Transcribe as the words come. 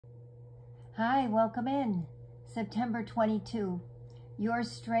Hi, welcome in. September 22. Your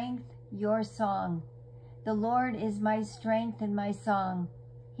strength, your song. The Lord is my strength and my song.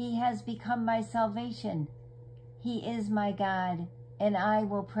 He has become my salvation. He is my God, and I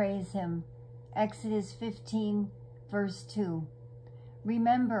will praise him. Exodus 15, verse 2.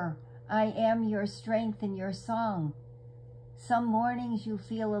 Remember, I am your strength and your song. Some mornings you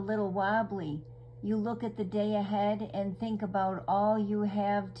feel a little wobbly. You look at the day ahead and think about all you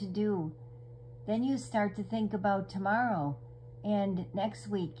have to do. Then you start to think about tomorrow and next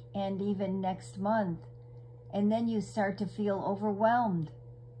week and even next month. And then you start to feel overwhelmed.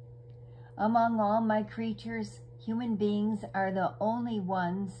 Among all my creatures, human beings are the only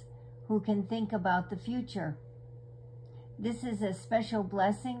ones who can think about the future. This is a special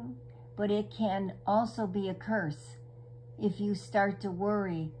blessing, but it can also be a curse if you start to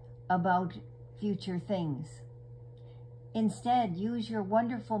worry about future things. Instead, use your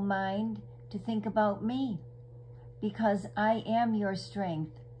wonderful mind to think about me, because I am your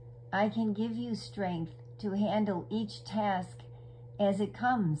strength. I can give you strength to handle each task as it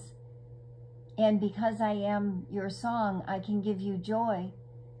comes. And because I am your song, I can give you joy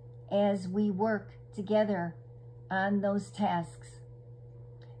as we work together on those tasks.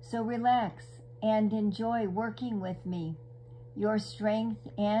 So relax and enjoy working with me, your strength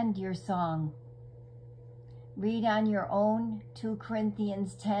and your song. Read on your own 2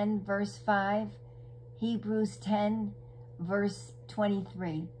 Corinthians 10, verse 5, Hebrews 10, verse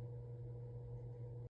 23.